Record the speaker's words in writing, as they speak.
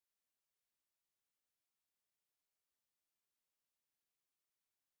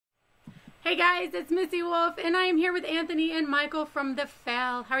Hey guys, it's Missy Wolf, and I am here with Anthony and Michael from The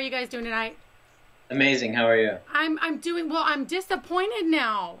Fell. How are you guys doing tonight? Amazing. How are you? I'm doing well. I'm disappointed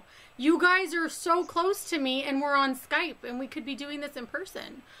now. You guys are so close to me, and we're on Skype, and we could be doing this in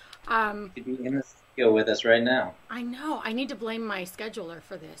person. You could be in the studio with us right now. I know. I need to blame my scheduler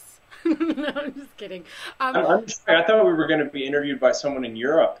for this. No, I'm just kidding. I'm sorry. I thought we were going to be interviewed by someone in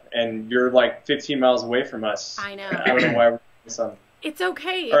Europe, and you're like 15 miles away from us. I know. I don't know why we're doing something. It's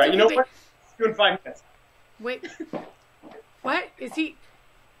okay. All right, okay, you know what? Do in 5 minutes. Wait. What? Is he...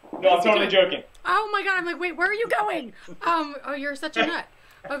 No, I'm totally joking. Oh my god, I'm like, wait, where are you going? Oh, you're such a nut.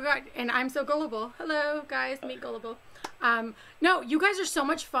 Oh god, and I'm so gullible. Hello, guys, meet gullible. No, you guys are so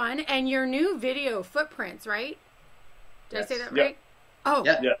much fun, and your new video, Footprints, right? Did I say that right? Oh,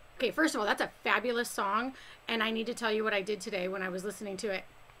 yeah. Okay, first of all, that's a fabulous song, and I need to tell you what I did today when I was listening to it.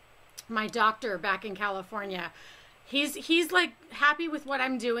 My doctor back in California, he's like happy with what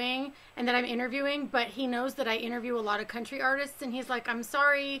I'm doing and that I'm interviewing, but he knows that I interview a lot of country artists, and he's like, I'm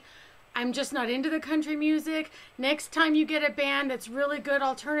sorry, I'm just not into the country music. Next time you get a band that's really good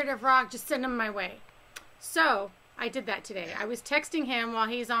alternative rock, just send them my way. So I did that today. I was texting him while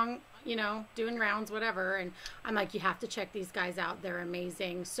he's on, you know, doing rounds, whatever, and I'm like, you have to check these guys out. They're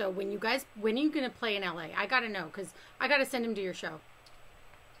amazing. So when are you going to play in LA? I got to know, because I got to send him to your show.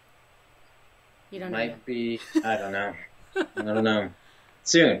 You don't know yet? Might be, I don't know. I don't know.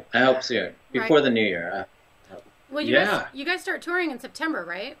 Soon. I hope soon. Before the new year. Well, you guys start touring in September,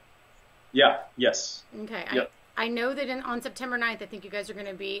 right? Yeah, yes. Okay. Yep. I know that on September 9th, I think you guys are going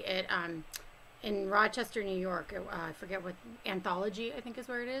to be at in Rochester, New York. I forget what, Anthology, I think is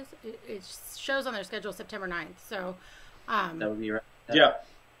where it is. It shows on their schedule September 9th. So that would be right. Yeah.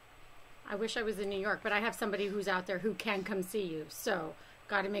 I wish I was in New York, but I have somebody who's out there who can come see you. So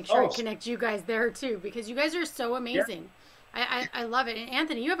got to make sure I connect you guys there too, because you guys are so amazing. Yeah. I love it. And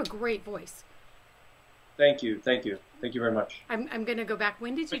Anthony, you have a great voice. Thank you. Thank you. Thank you very much. I'm going to go back.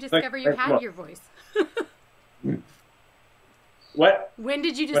 When did you discover you had your voice? What? When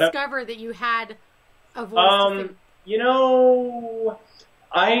did you discover that you had a voice? You know,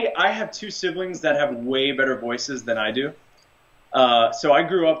 I have 2 siblings that have way better voices than I do. So I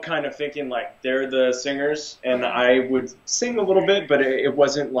grew up kind of thinking like they're the singers, and I would sing a little bit, but it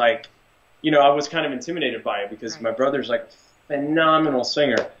wasn't like, you know, I was kind of intimidated by it because my brother's like a phenomenal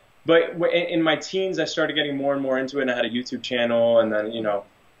singer. But in my teens, I started getting more and more into it, and I had a YouTube channel, and then, you know,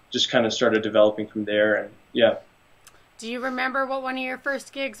 just kind of started developing from there, and yeah. Do you remember what one of your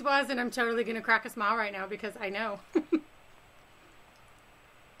first gigs was? And I'm totally going to crack a smile right now because I know.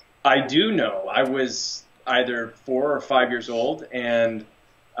 I do know. I was either 4 or 5 years old, and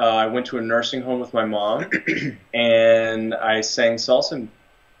I went to a nursing home with my mom, and I sang salsa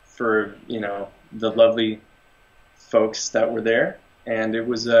for, you know, the lovely folks that were there, and it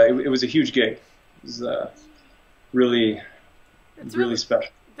was a huge gig. It was really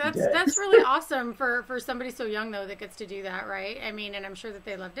special. That's really awesome for somebody so young though that gets to do that, right? I mean, and I'm sure that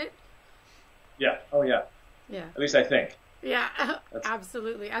they loved it. Yeah. Oh yeah. Yeah. At least I think. Yeah,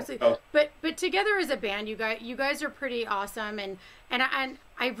 absolutely. Oh. But together as a band, you guys are pretty awesome, and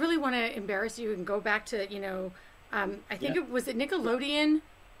I really want to embarrass you and go back to, you know, I think it was Nickelodeon.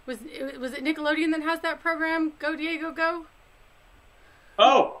 Was it Nickelodeon that has that program, Go Diego Go?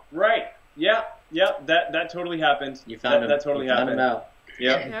 Oh, right. Yeah. That totally happened. You found him. That totally happened. Out.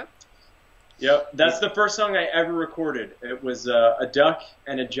 Yep. That's the first song I ever recorded. It was a duck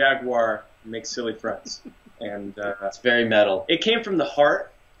and a jaguar make silly friends. And it's very metal. It came from the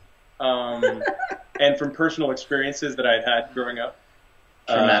heart, and from personal experiences that I had growing up.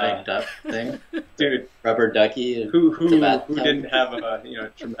 Traumatic duck thing, dude. Rubber ducky. Who didn't have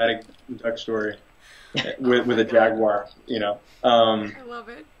a traumatic duck story with a jaguar? You know. I love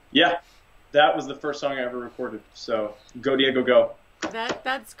it. Yeah, that was the first song I ever recorded. So Go Diego Go.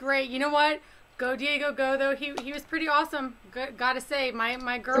 That's great. You know what? Go Diego Go though. He was pretty awesome. Gotta say,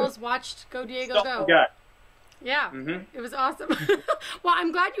 my girls watched Go Diego Go. Yeah, It was awesome. Well,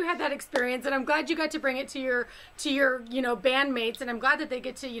 I'm glad you had that experience, and I'm glad you got to bring it to your bandmates, and I'm glad that they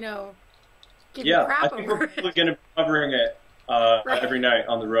get to give you crap over it. Yeah, I think we're probably going to be covering it every night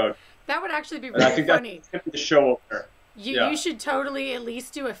on the road. That would actually be really funny. I think that's the show opener. You should totally at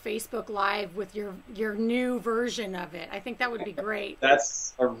least do a Facebook Live with your new version of it. I think that would be great.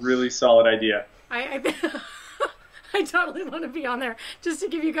 That's a really solid idea. I totally want to be on there just to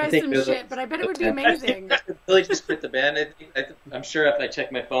give you guys some shit, but I bet it would be amazing. Billy just quit the band. I'm sure if I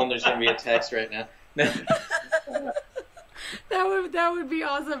check my phone, there's going to be a text right now. That would be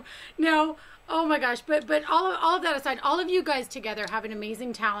awesome. Now, Oh my gosh, but all of that aside, all of you guys together have an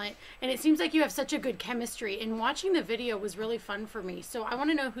amazing talent, and it seems like you have such a good chemistry. And watching the video was really fun for me. So I want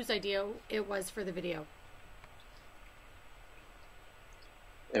to know whose idea it was for the video.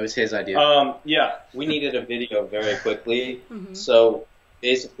 It was his idea. Yeah. We needed a video very quickly, so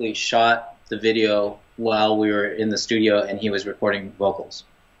basically shot the video while we were in the studio and he was recording vocals.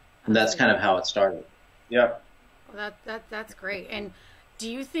 And that's kind of how it started. Yeah. Well, that's great. And do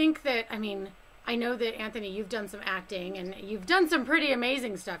you think that, I mean, I know that, Anthony, you've done some acting and you've done some pretty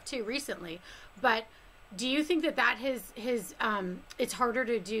amazing stuff too recently, but do you think that it's harder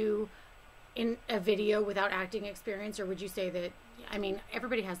to do in a video without acting experience, or would you say that, I mean,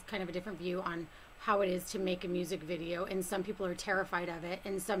 everybody has kind of a different view on how it is to make a music video, and some people are terrified of it,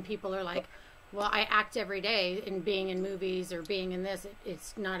 and some people are like, well, I act every day, and being in movies or being in this,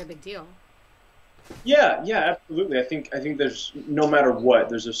 it's not a big deal. Yeah, absolutely. I think there's, no matter what,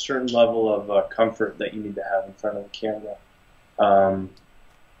 there's a certain level of comfort that you need to have in front of the camera,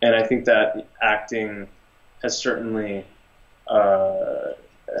 and I think that acting has certainly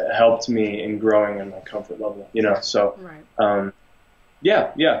helped me in growing in my comfort level. So right.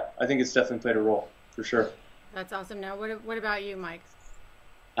 Yeah, I think it's definitely played a role for sure. That's awesome. Now, what about you, Mike?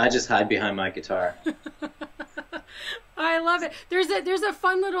 I just hide behind my guitar. I love it. There's a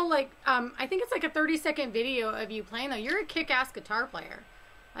fun little, like, I think it's like a 30-second video of you playing, though. You're a kick-ass guitar player.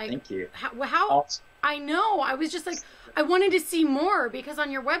 Like, thank you. How Awesome. I know. I was just like, I wanted to see more, because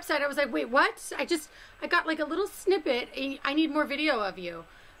on your website I was like, wait, what? I got like a little snippet. I need more video of you,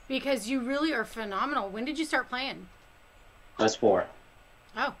 because you really are phenomenal. When did you start playing? I was 4.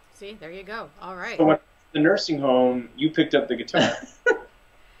 Oh, see, there you go. All right. So when the nursing home, you picked up the guitar.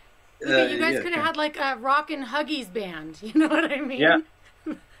 You guys could have had like a Rock and Huggies band. You know what I mean?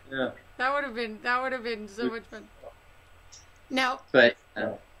 Yeah. That would have been so much fun. Now, but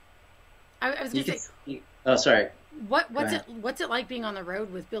I was gonna say, oh, sorry. What's it like being on the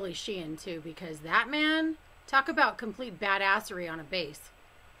road with Billy Sheehan too? Because that man, talk about complete badassery on a bass.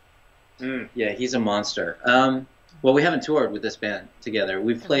 Yeah, he's a monster. Well, we haven't toured with this band together.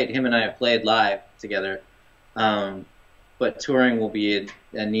 Him and I have played live together. But touring will be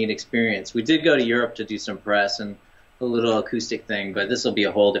a neat experience. We did go to Europe to do some press and a little acoustic thing, but this will be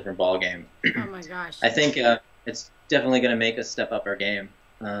a whole different ballgame. Oh my gosh. I think it's definitely going to make us step up our game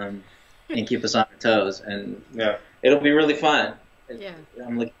and keep us on our toes. And it'll be really fun. Yeah.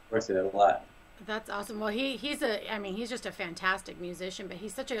 I'm looking forward to it a lot. That's awesome. Well, he's just a fantastic musician, but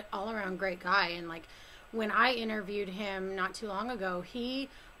he's such an all-around great guy. And like, when I interviewed him not too long ago, he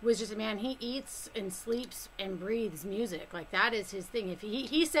was just a man. He eats and sleeps and breathes music. Like, that is his thing. If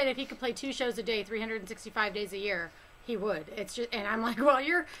he said if he could play 2 shows a day, 365 days a year, he would. It's just, and I'm like, well,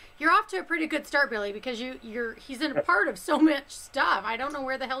 you're off to a pretty good start, Billy, because he's in a part of so much stuff. I don't know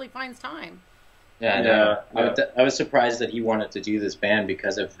where the hell he finds time. Yeah, I know. I was surprised that he wanted to do this band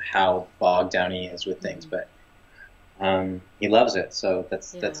because of how bogged down he is with things, but he loves it, so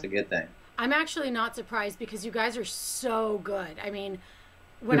that's a good thing. I'm actually not surprised, because you guys are so good. I mean,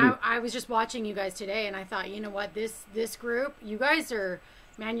 when I was just watching you guys today, and I thought, you know what, this group, you guys are,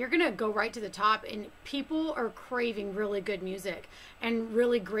 man, you're going to go right to the top, and people are craving really good music and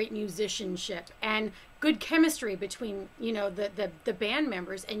really great musicianship and good chemistry between, the band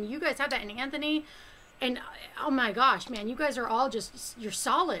members, and you guys have that. And Anthony, and oh my gosh, man, you guys are all you're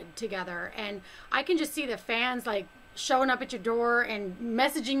solid together, and I can just see the fans like showing up at your door and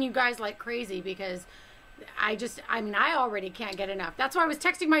messaging you guys like crazy, because I already can't get enough. That's why I was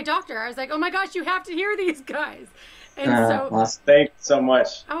texting my doctor. I was like, oh my gosh, you have to hear these guys. And awesome. Thank you so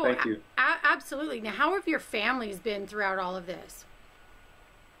much. Oh, thank you. Absolutely. Now, how have your families been throughout all of this?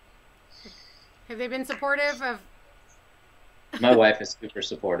 Have they been supportive of? My wife is super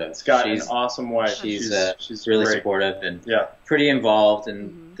supportive. She's an awesome wife. She's really great. Supportive and pretty involved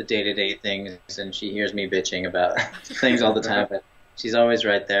in the day-to-day things, and she hears me bitching about things all the time, but she's always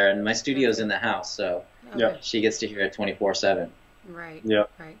right there. And my studio's in the house, so she gets to hear it 24/7. Right. Yeah.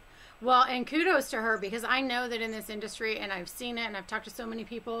 Right. Well, and kudos to her, because I know that in this industry, and I've seen it, and I've talked to so many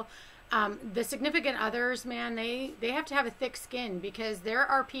people, the significant others, man, they have to have a thick skin, because there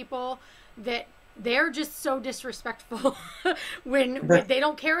are people that they're just so disrespectful when they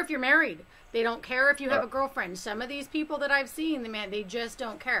don't care if you're married. They don't care if you have a girlfriend. Some of these people that I've seen, man, they just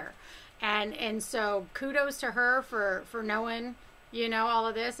don't care. And so kudos to her for knowing, all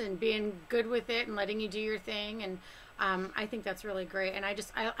of this and being good with it and letting you do your thing. And I think that's really great. And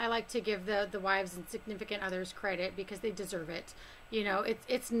I like to give the wives and significant others credit, because they deserve it.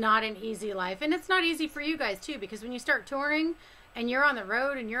 It's not an easy life, and it's not easy for you guys too, because when you start touring and you're on the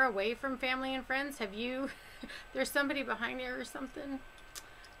road and you're away from family and friends, there's somebody behind you or something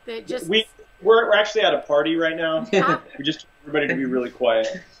that just... We're actually at a party right now. Ah. We just want everybody to be really quiet.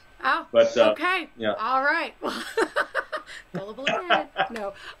 Oh, But okay. yeah. All right. Gullible again.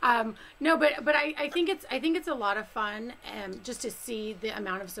 No, no, but I think it's a lot of fun, just to see the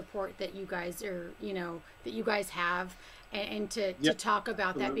amount of support that you guys are, that you guys have, and to talk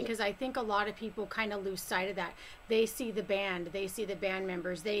about that, because I think a lot of people kind of lose sight of that. They see the band, they see the band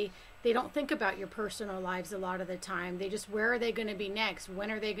members, they don't think about your personal lives a lot of the time. They just, where are they going to be next? When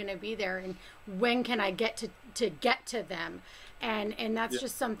are they going to be there? And when can I get to get to them? And that's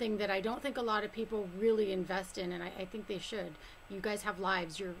just something that I don't think a lot of people really invest in, and I think they should. You guys have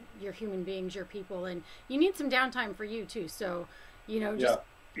lives, you're human beings, you're people, and you need some downtime for you too. So, just,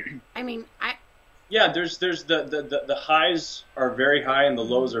 I mean, there's the highs are very high and the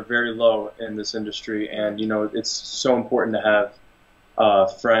lows are very low in this industry, and it's so important to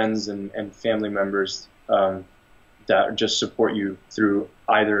have friends and family members that just support you through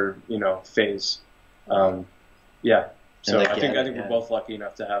either phase. So I think we're both lucky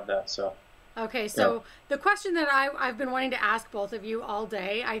enough to have that. So. Okay, so the question that I've been wanting to ask both of you all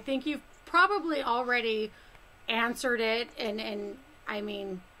day, I think you've probably already answered it, and I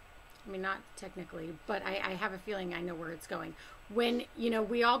mean not technically, but I have a feeling I know where it's going. When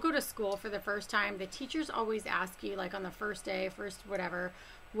we all go to school for the first time, the teachers always ask you, like on the first day, first whatever,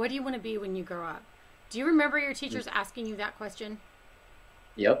 what do you want to be when you grow up? Do you remember your teachers asking you that question?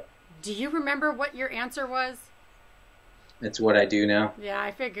 Yep. Do you remember what your answer was? It's what I do now. Yeah, I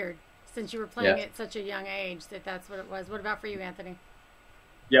figured, since you were playing at such a young age, that's what it was. What about for you, Anthony?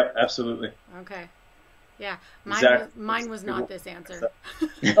 Yep, absolutely. Okay. Yeah, mine was not this answer.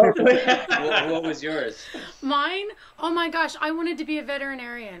 What was yours? Mine? Oh my gosh, I wanted to be a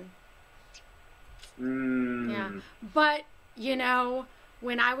veterinarian. Yeah, but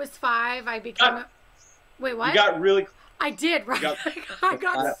when I was 5, I became Wait, what? You got really. I did, right? I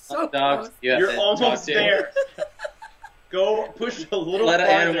got so dogs. close. You're almost there. Go push a little. A lot of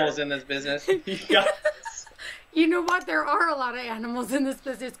farther. animals in this business. You know what? There are a lot of animals in this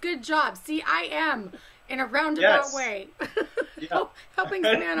business. Good job. See, I am in a roundabout way. Helping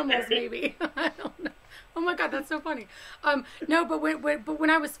some animals, maybe. I don't know. Oh my God, that's so funny. No, but when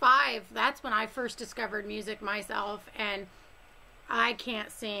I was 5, that's when I first discovered music myself, and I can't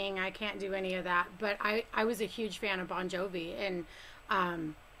sing, I can't do any of that, but I was a huge fan of Bon Jovi, and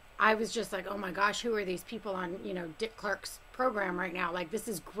I was just like, oh my gosh, who are these people on, Dick Clark's program right now? Like, this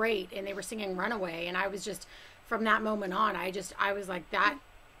is great. And they were singing Runaway. And I was just, from that moment on, I was like that.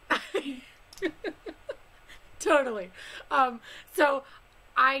 Totally. So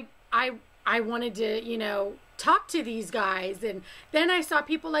I wanted to, talk to these guys. And then I saw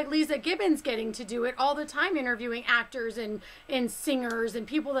people like Lisa Gibbons getting to do it all the time, interviewing actors and singers and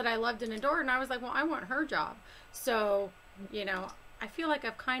people that I loved and adored. And I was like, well, I want her job. So, I feel like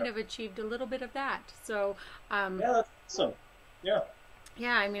I've kind of achieved a little bit of that. So, that's awesome. Yeah.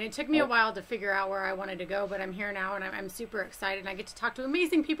 Yeah, I mean, it took me a while to figure out where I wanted to go, but I'm here now, and I'm super excited. And I get to talk to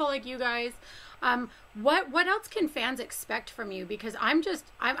amazing people like you guys. What else can fans expect from you? Because I'm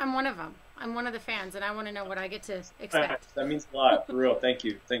one of them. I'm one of the fans, and I want to know what I get to expect. That means a lot, for real. Thank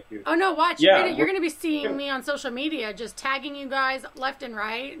you. Thank you. Oh no, watch! Yeah, you're gonna be seeing me on social media, just tagging you guys left and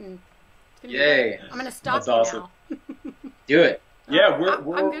right, and yay! I'm gonna stalk you awesome. now. Do it. Yeah, I'm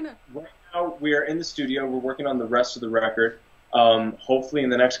gonna. Right now we are in the studio. We're working on the rest of the record. Hopefully in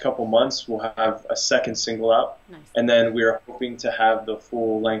the next couple months we'll have a second single out. Nice. And then we are hoping to have the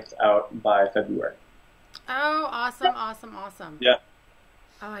full length out by February. Oh, awesome. Yeah.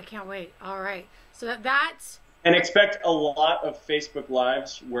 Oh, I can't wait. All right. So that's... And expect a lot of Facebook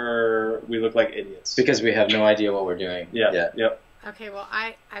Lives where we look like idiots. Because we have no idea what we're doing. Yeah. Yep. Okay, well,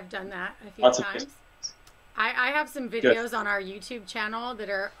 I've done that a few Lots times. I have some videos on our YouTube channel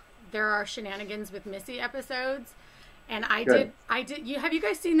that there are shenanigans with Missy episodes. And I did, have you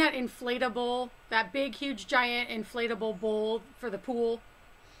guys seen that inflatable, that big, huge, giant inflatable bowl for the pool?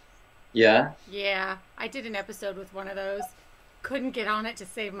 Yeah? Yeah, I did an episode with one of those. Couldn't get on it to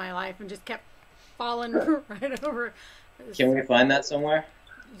save my life and just kept falling right over. Can we find that somewhere?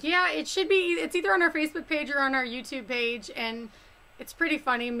 Yeah, it should be. It's either on our Facebook page or on our YouTube page, and it's pretty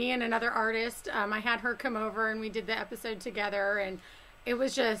funny. Me and another artist, I had her come over and we did the episode together, and it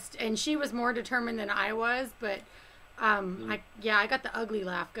was just, and she was more determined than I was, but I got the ugly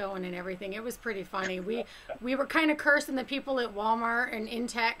laugh going and everything. It was pretty funny. We were kind of cursing the people at Walmart and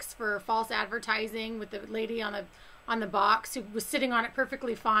Intex for false advertising with the lady on the box who was sitting on it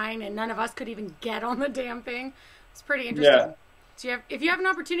perfectly fine, and none of us could even get on the damn thing. It's pretty interesting. Yeah. So if you have an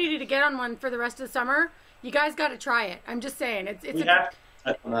opportunity to get on one for the rest of the summer, you guys got to try it. I'm just saying,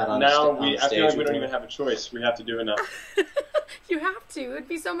 I'm not on Now on I feel stage like we with don't you. even have a choice. We have to do it now. You have to. It'd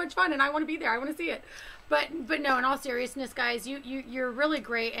be so much fun, and I want to be there. I want to see it. But no, in all seriousness, guys, you're really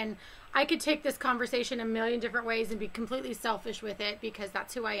great, and I could take this conversation a million different ways and be completely selfish with it because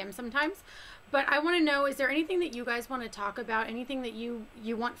that's who I am sometimes. But I want to know, is there anything that you guys want to talk about? Anything that you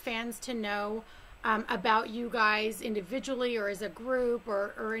want fans to know about you guys individually or as a group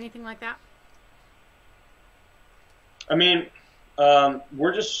or anything like that? I mean,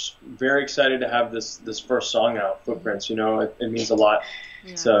 we're just very excited to have this first song out, Footprints. You know, it means a lot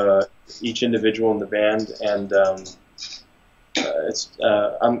to each individual in the band, and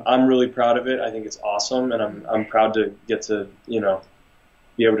I'm really proud of it. I think it's awesome, and I'm proud to get to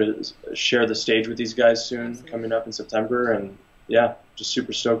be able to share the stage with these guys soon, coming up in September, and yeah, just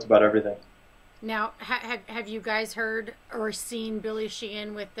super stoked about everything. Now, have you guys heard or seen Billy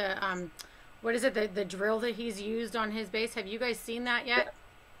Sheehan with the what is it, the drill that he's used on his bass? Have you guys seen that yet?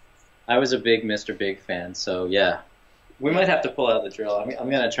 I was a big Mr. Big fan, so yeah. We might have to pull out the drill. I'm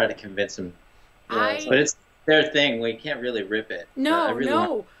going to try to convince him. But it's their thing. We can't really rip it.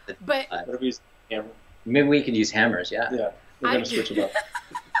 No, but What if we use hammer? maybe we could use hammers, yeah. Yeah, we're going to switch it up.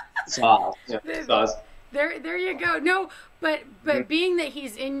 Saws. Yeah, saws. there you go. No, but being that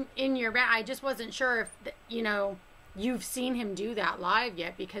he's in your band, I just wasn't sure if, you've seen him do that live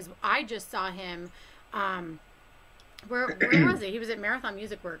yet, because I just saw him, where was he? He was at Marathon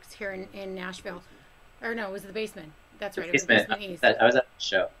Music Works here in Nashville. Or no, it was the Basement. That's right. It was the Basement East. I was at the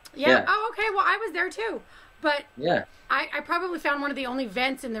show. Yeah. Oh, okay. Well, I was there too. But yeah, I probably found one of the only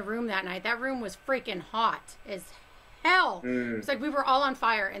vents in the room that night. That room was freaking hot as hell. It's like we were all on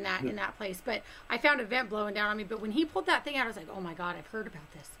fire in that place. But I found a vent blowing down on me. But when he pulled that thing out, I was like, oh my God, I've heard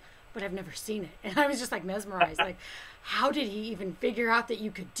about this, but I've never seen it. And I was just like mesmerized. Like, how did he even figure out that you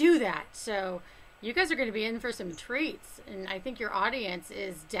could do that? So you guys are going to be in for some treats. And I think your audience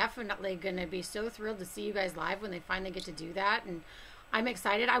is definitely going to be so thrilled to see you guys live when they finally get to do that. And I'm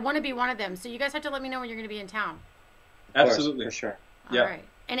excited. I want to be one of them. So you guys have to let me know when you're going to be in town. Absolutely. For sure. All right.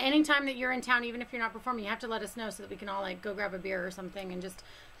 And anytime that you're in town, even if you're not performing, you have to let us know so that we can all like go grab a beer or something and just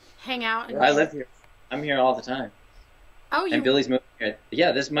hang out. And I live here. I'm here all the time. Oh, you... And Billy's moving here.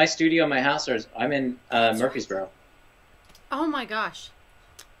 Yeah, this is my studio, my house. I'm in Murfreesboro. Oh my gosh.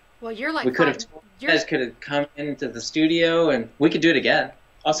 Well, you're like... You guys could have come into the studio and we could do it again.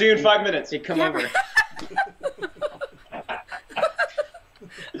 I'll see you in 5 minutes. You come over.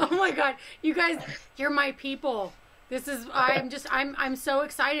 Oh my God. You guys, you're my people. This is, I'm so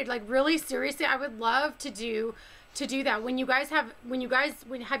excited. Like really, seriously, I would love to do that. When you guys have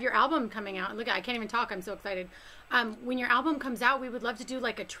your album coming out, and look, I can't even talk. I'm so excited. When your album comes out, we would love to do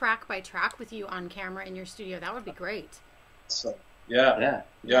like a track by track with you on camera in your studio. That would be great. So, yeah,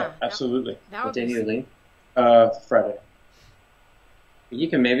 absolutely. What day do you leave? Friday. You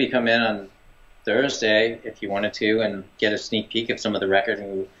can maybe come in on Thursday if you wanted to and get a sneak peek of some of the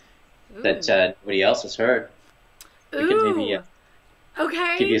recording that nobody else has heard. We can maybe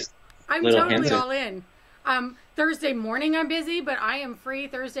okay. Give you I'm totally all in. Thursday morning I'm busy, but I am free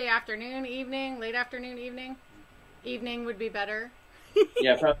Thursday afternoon, evening, late afternoon, evening. Evening would be better.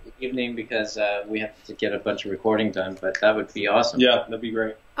 Yeah, probably evening because we have to get a bunch of recording done, but that would be awesome. Yeah, that'd be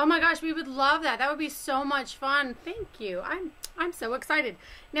great. Oh my gosh, we would love that. That would be so much fun. Thank you. I'm so excited.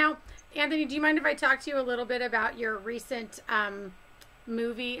 Now, Anthony, do you mind if I talk to you a little bit about your recent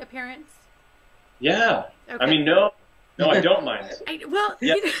movie appearance? Yeah. Okay. I mean, no, I don't mind.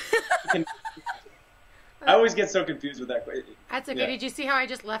 Yeah. I always get so confused with that. That's okay. Yeah. Did you see how I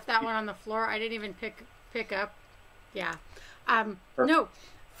just left that one on the floor? I didn't even pick up. Yeah. No,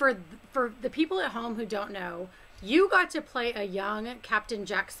 for the people at home who don't know, you got to play a young Captain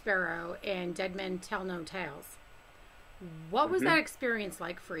Jack Sparrow in Dead Men Tell No Tales. What was that experience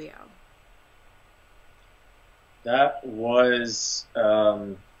like for you? That was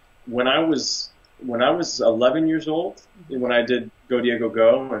when I was 11 years old, when I did Go Diego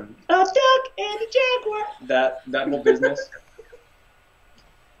Go and a duck and a jaguar, that whole business.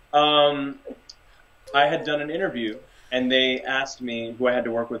 I had done an interview and they asked me who I had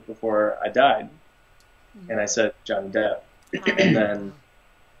to work with before I died, and I said Johnny Depp. And then,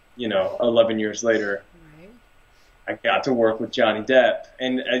 11 years later, I got to work with Johnny Depp,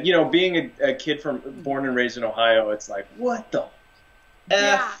 and being a kid born and raised in Ohio, it's like, what the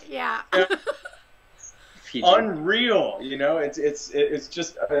F? Yeah. Unreal, it's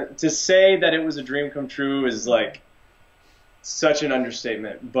just to say that it was a dream come true is like such an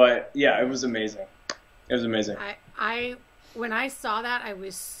understatement. But yeah, it was amazing. It was amazing. When I saw that, I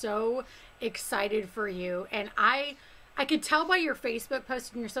was so excited for you, and I I could tell by your Facebook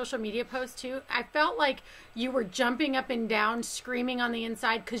post and your social media post too. I felt like you were jumping up and down, screaming on the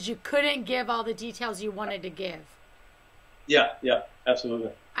inside because you couldn't give all the details you wanted to give. Yeah,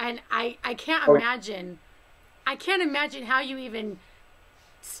 absolutely. And I can't imagine. I can't imagine how you even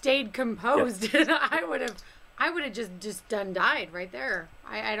stayed composed. Yeah. I would have just died right there.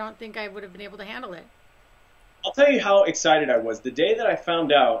 I don't think I would have been able to handle it. I'll tell you how excited I was. The day that I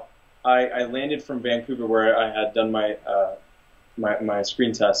found out, I landed from Vancouver where I had done my my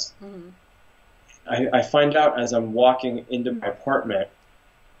screen test. Mm-hmm. I find out as I'm walking into my apartment,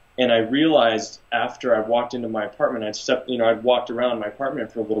 and I realized after I walked into my apartment, I'd walked around my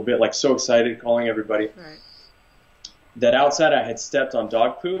apartment for a little bit, like so excited, calling everybody. Right. That outside I had stepped on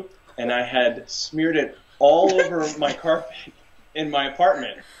dog poop, and I had smeared it all over my carpet in my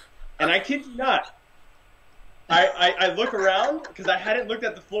apartment. And I kid you not. I look around because I hadn't looked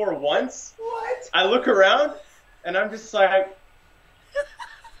at the floor once. What? I look around and I'm just like,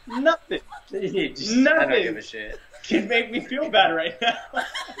 nothing. Nothing. I don't give a shit. Can make me feel bad right now.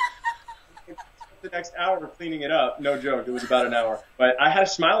 The next hour of cleaning it up, no joke, it was about an hour. But I had a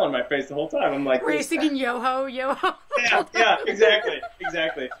smile on my face the whole time. I'm like, were you singing yo-ho, yo-ho? Yeah,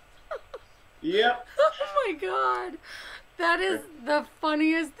 exactly. Yep. Oh my God. That is the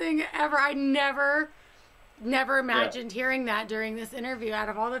funniest thing ever. I never imagined hearing that during this interview. Out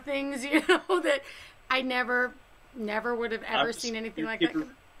of all the things, that I never would have ever seen anything like that.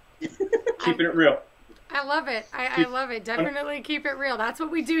 Keeping it real. I love it. I love it. Definitely keep it real. That's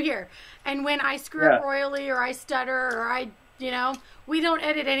what we do here. And when I screw up royally or I stutter or we don't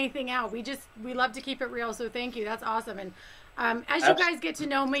edit anything out. We love to keep it real. So thank you. That's awesome. And as you guys get to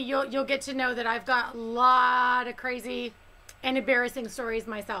know me, you'll get to know that I've got a lot of crazy and embarrassing stories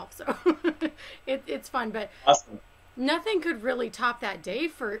myself. So it's fun, but awesome. Nothing could really top that day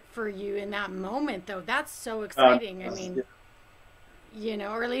for you in that moment, though. That's so exciting. I mean,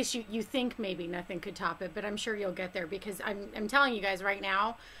 or at least you think maybe nothing could top it, but I'm sure you'll get there because I'm telling you guys right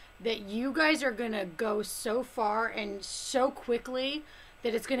now that you guys are going to go so far and so quickly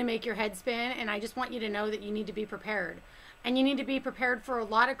that it's going to make your head spin. And I just want you to know that you need to be prepared. And you need to be prepared for a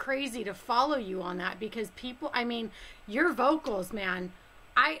lot of crazy to follow you on that because people, I mean, your vocals, man,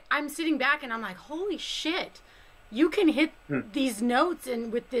 I'm sitting back and I'm like, holy shit, you can hit these notes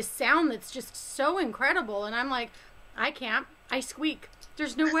and with this sound that's just so incredible. And I'm like, I can't. I squeak.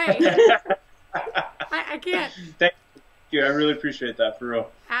 There's no way. I can't. Thank you. I really appreciate that, for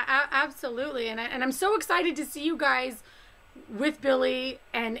real. Absolutely. And I'm so excited to see you guys with Billy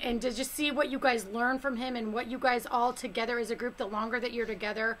and to just see what you guys learn from him and what you guys all together as a group. The longer that you're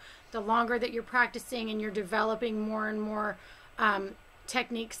together, the longer that you're practicing and you're developing more and more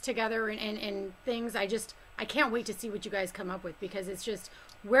techniques together and things. I can't wait to see what you guys come up with because it's just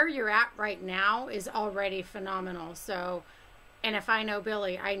where you're at right now is already phenomenal. So, and if I know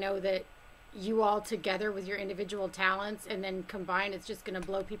Billy, I know that you all together with your individual talents and then combined, it's just going to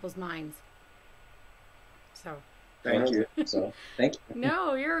blow people's minds. So. Thank you. Thank you.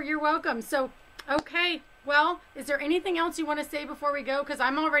 No, you're welcome. So, okay. Well, is there anything else you want to say before we go? Because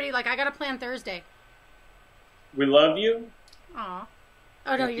I'm already I got to plan Thursday. We love you. Aw.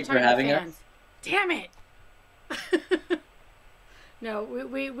 Oh no, you're talking to fans. Damn it. No,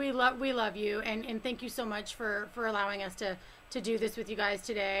 we love you and thank you so much for allowing us to do this with you guys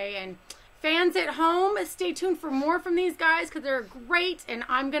today. And fans at home, stay tuned for more from these guys because they're great and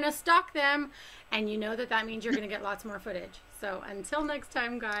I'm gonna stalk them. And you know that means you're going to get lots more footage. So until next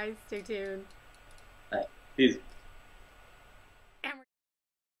time, guys, stay tuned. Bye. Peace.